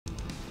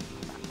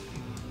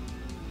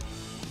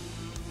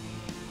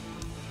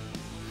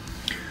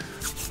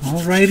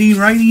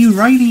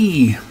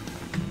Righty.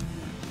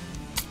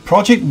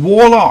 Project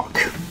Warlock.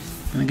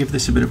 I'm going to give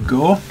this a bit of a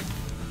go.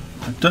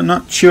 I'm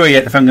not sure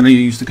yet if I'm going to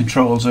use the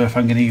controls or if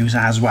I'm going to use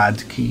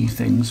ASWAD key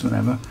things,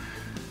 whatever.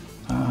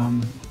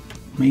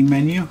 Main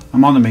menu.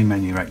 I'm on the main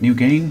menu, right? New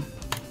game.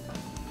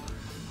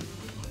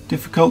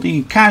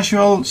 Difficulty,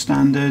 casual,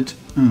 standard.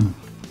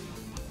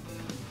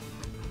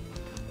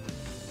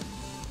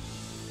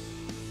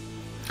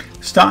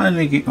 Starting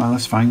a game. Well,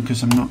 that's fine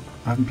because I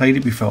haven't played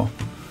it before.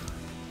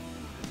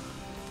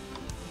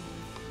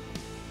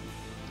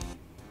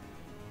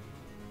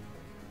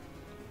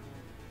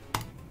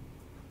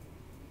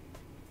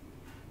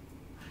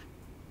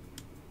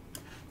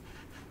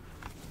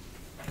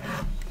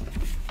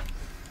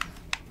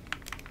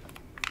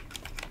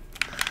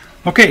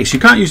 Okay, so you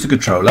can't use the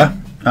controller.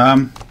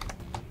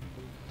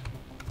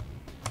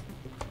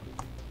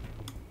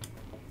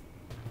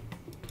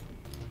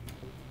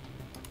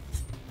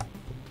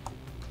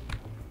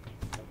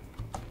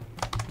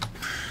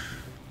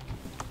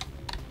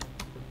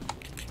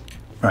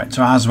 Right,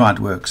 so ASWAD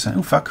works then.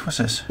 Oh fuck, what's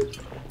this?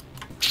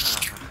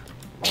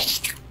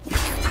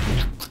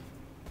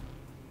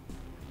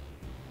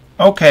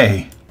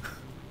 Okay.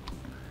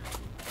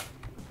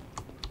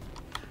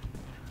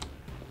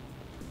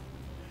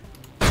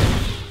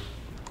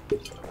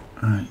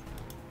 Right.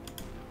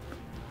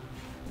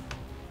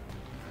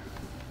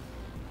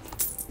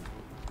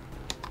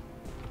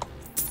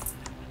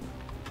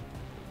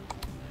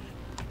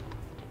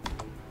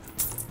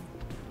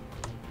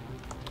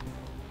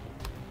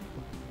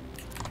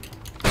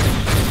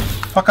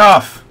 Fuck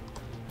off!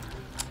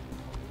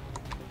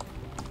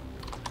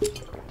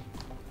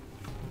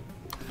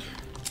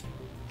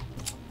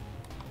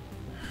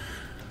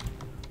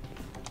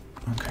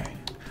 Okay.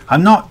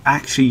 I'm not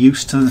actually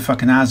used to the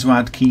fucking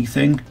ASWAD key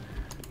thing.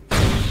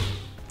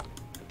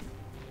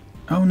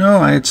 Oh no,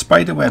 I had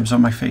spider webs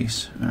on my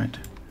face. Right.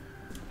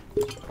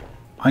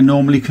 I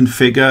normally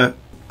configure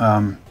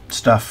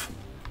stuff.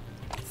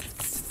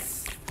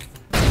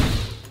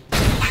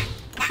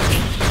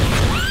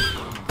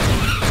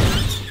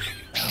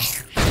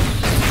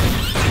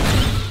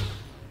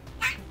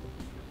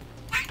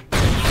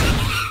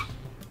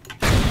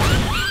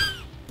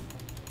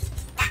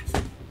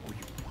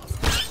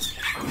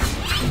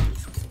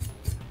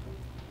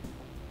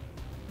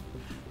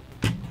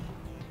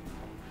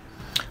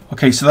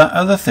 Okay, so that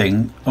other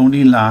thing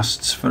only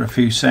lasts for a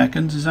few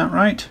seconds, is that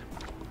right?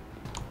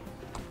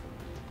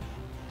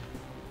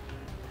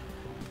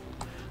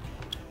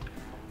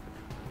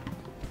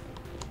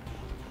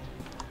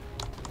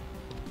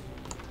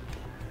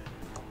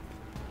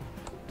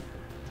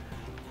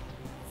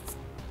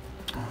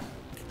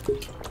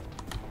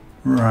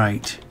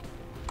 Right.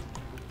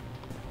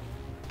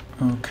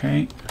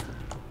 Okay.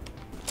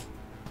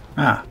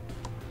 Ah.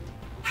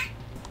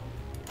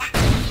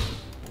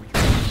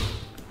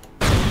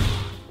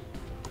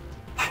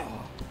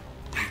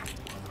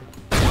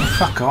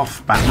 Fuck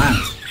off, Batman.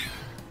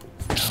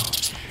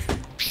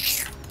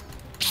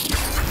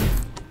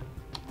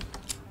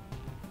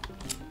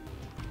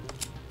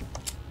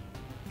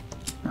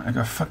 I got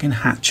a fucking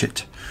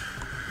hatchet.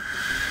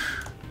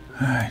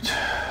 Alright.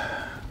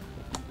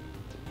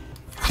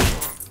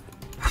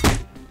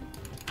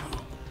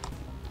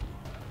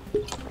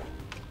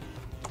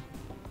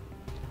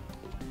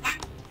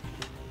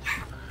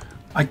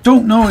 I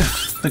don't know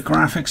if the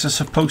graphics are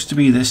supposed to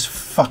be this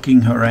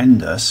fucking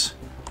horrendous.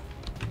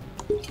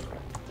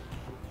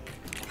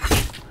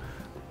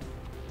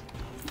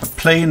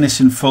 Playing this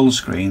in full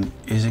screen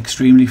is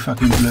extremely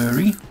fucking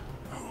blurry.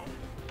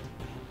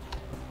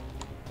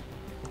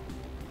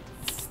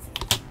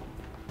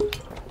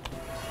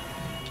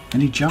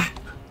 Any jump?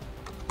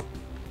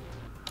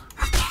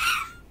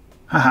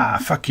 Haha,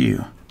 fuck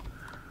you.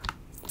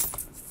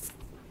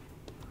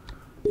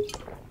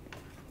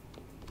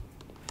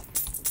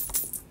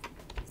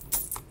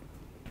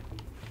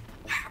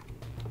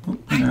 Oh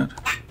my god.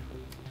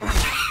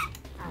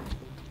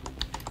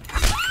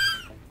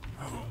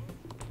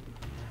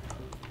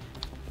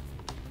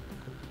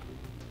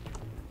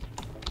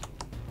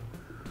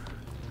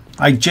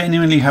 I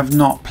genuinely have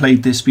not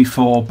played this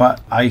before, but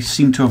I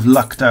seem to have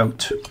lucked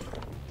out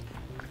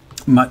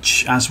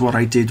much as what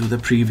I did with the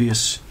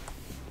previous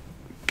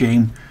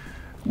game,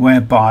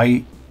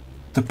 whereby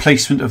the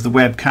placement of the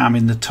webcam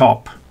in the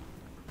top,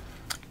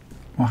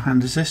 what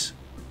hand is this?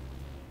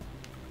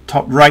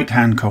 Top right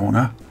hand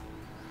corner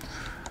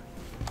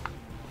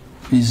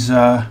is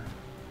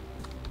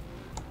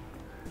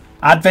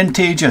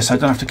advantageous. I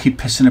don't have to keep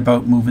pissing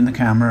about moving the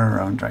camera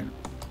around, right?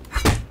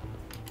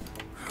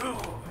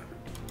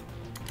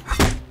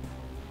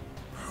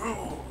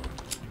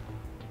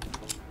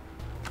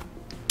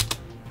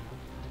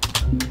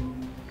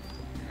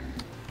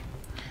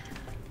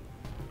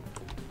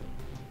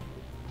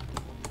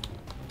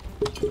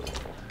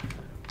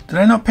 Did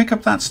I not pick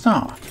up that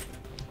star?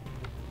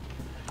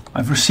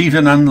 I've received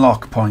an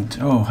unlock point.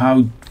 Oh,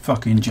 how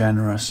fucking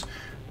generous.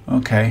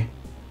 Okay.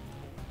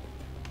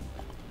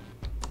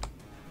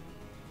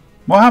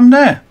 What happened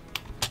there?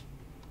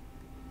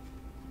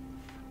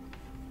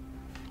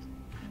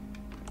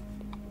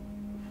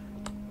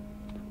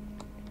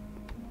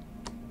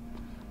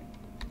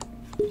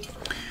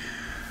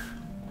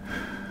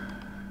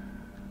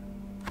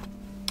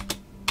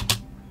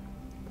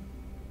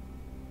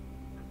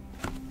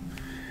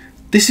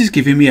 This is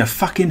giving me a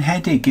fucking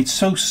headache. It's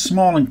so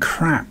small and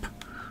crap.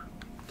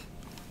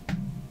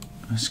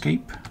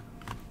 Escape.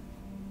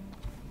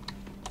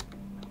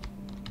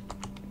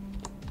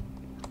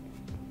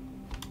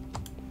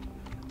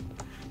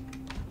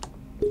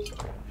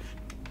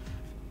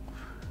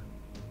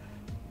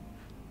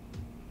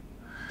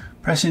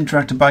 Press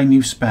interact to buy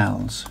new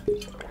spells. Do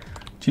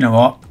you know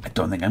what? I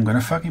don't think I'm going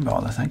to fucking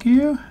bother. Thank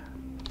you.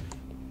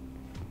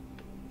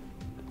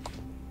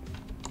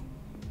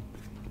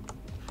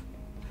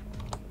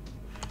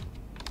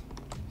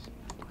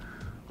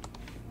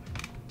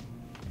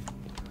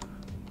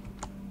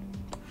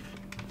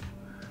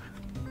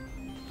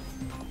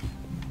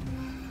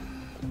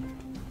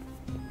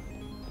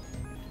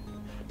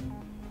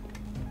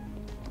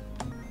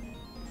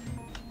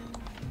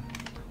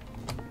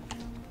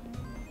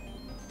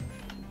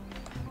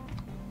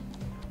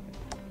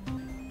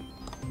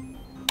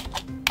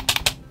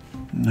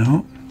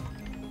 No.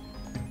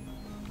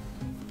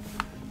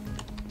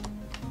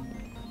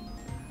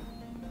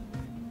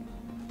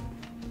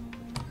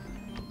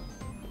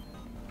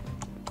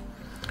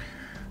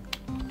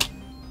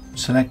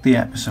 Select the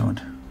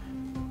episode.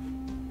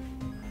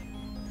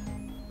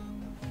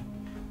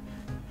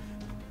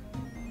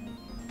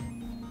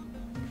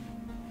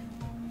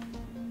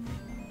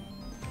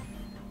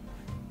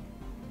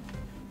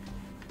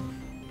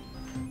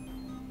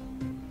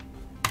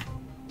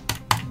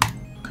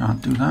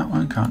 Can't do that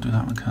one, can't do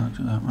that one, can't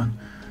do that one.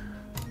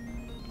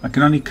 I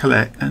can only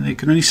collect, and they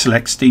can only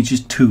select stages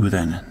 2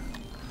 then.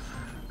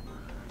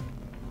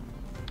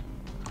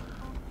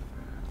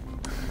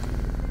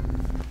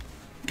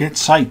 Get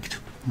psyched.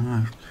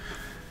 Oh,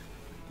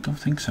 don't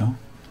think so.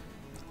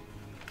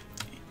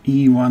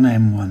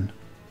 E1M1.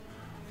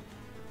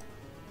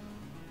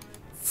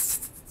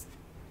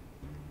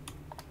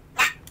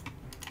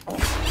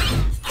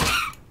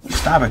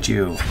 Stab at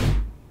you.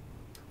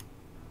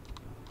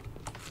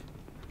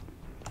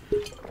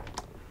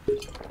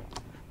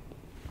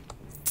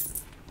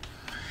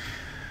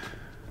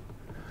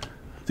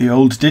 The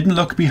old didn't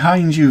look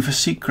behind you for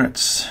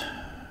secrets.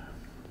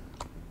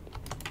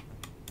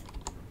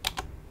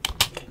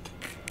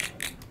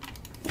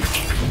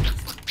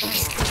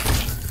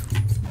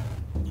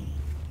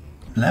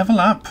 Level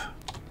up.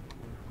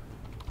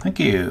 Thank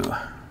you.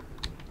 What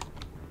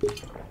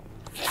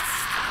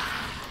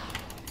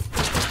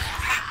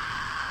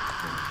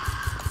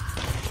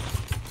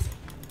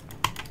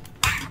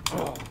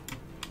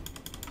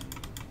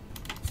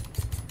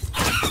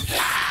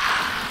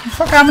the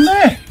fuck happened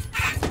there?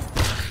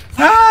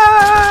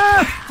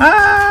 Ah!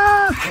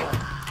 Ah!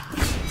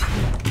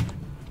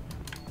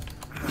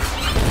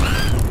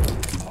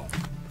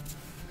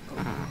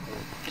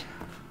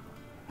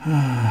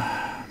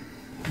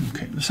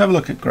 Okay, let's have a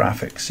look at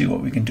graphics, see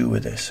what we can do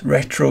with this.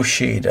 Retro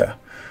shader.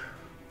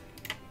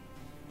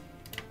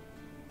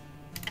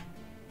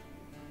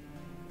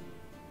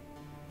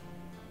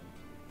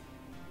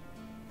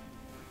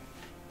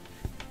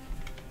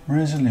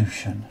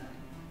 Resolution.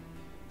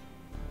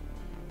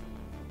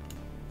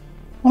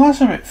 Well,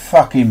 that's a bit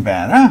fucking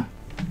better.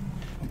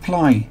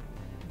 Apply.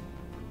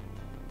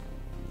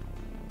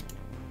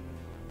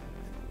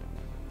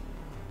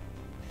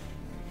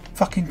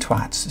 Fucking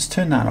twats. Let's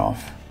turn that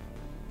off.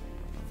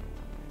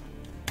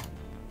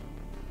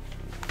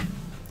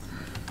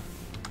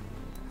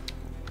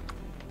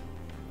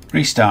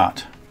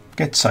 Restart.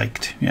 Get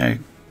psyched. Yeah.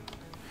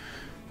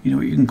 You know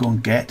what you can go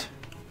and get?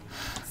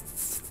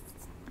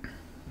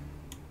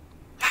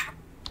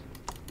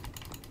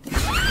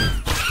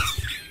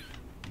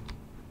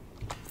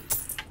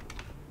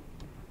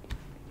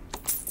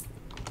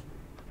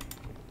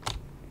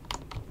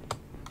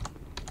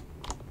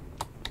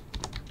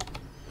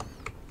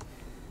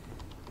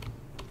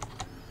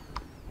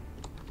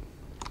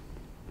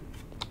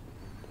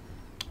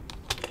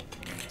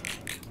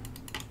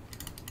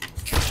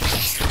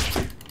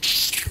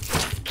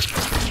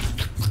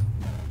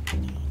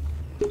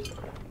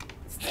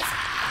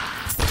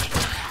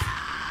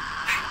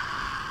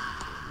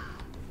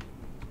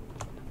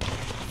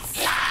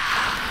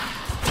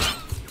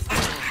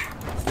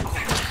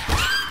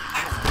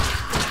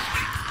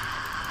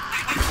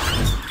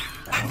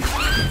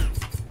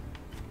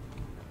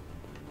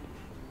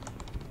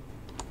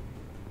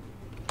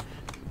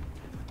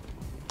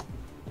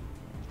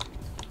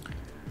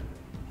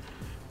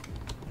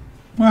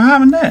 What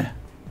happened there?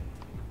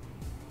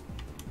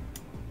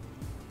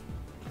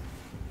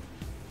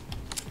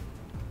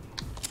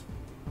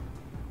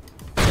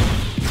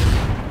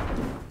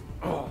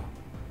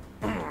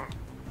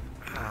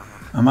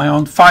 Am I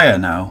on fire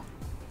now?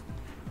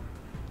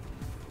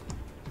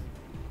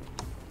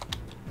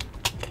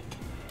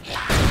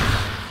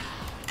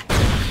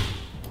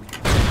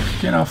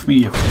 Get off me,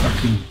 you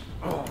fucking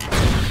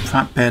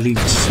fat-bellied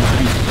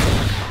slime.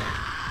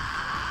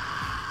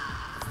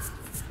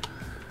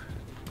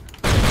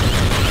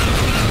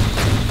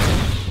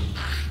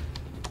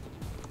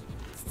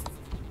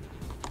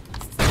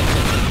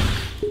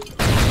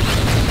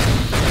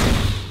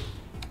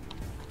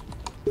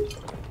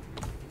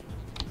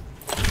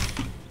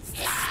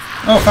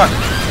 Oh fuck.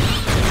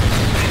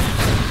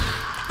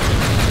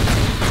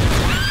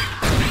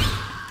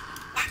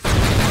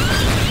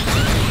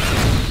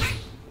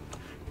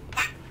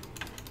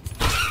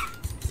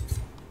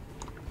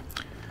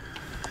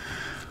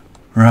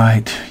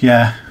 Right,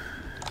 yeah.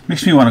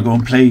 Makes me want to go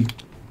and play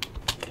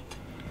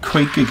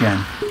Quake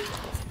again.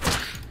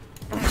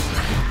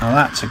 Now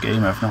that's a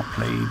game I've not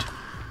played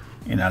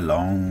in a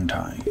long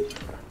time.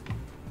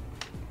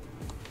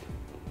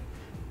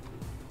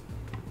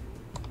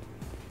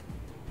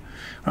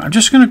 Right, I'm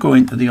just going to go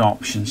into the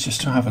options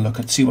just to have a look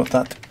and see what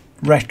that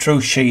retro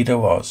shader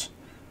was.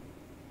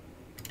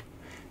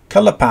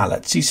 Color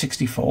palette,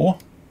 C64.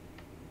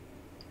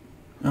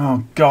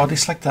 Oh god,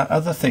 it's like that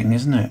other thing,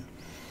 isn't it?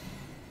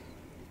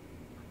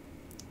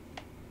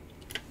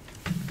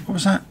 What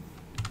was that?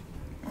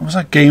 What was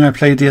that game I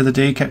played the other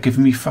day? It kept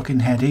giving me fucking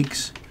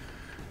headaches.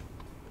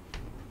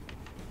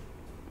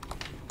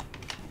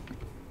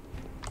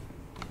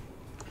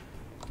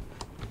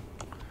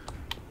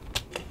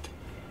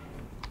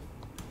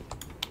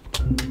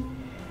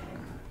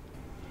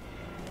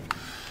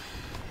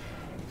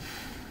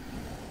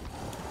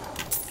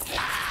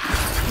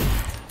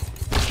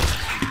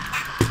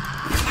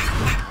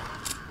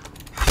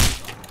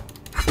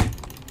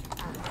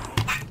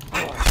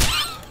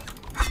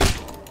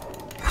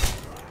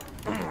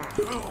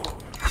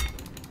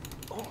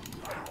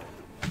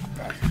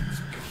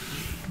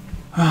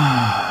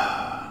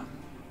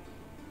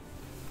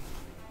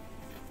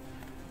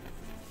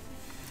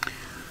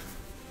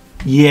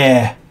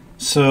 Yeah,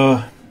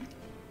 so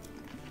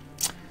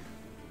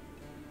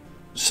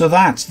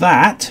that's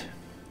that.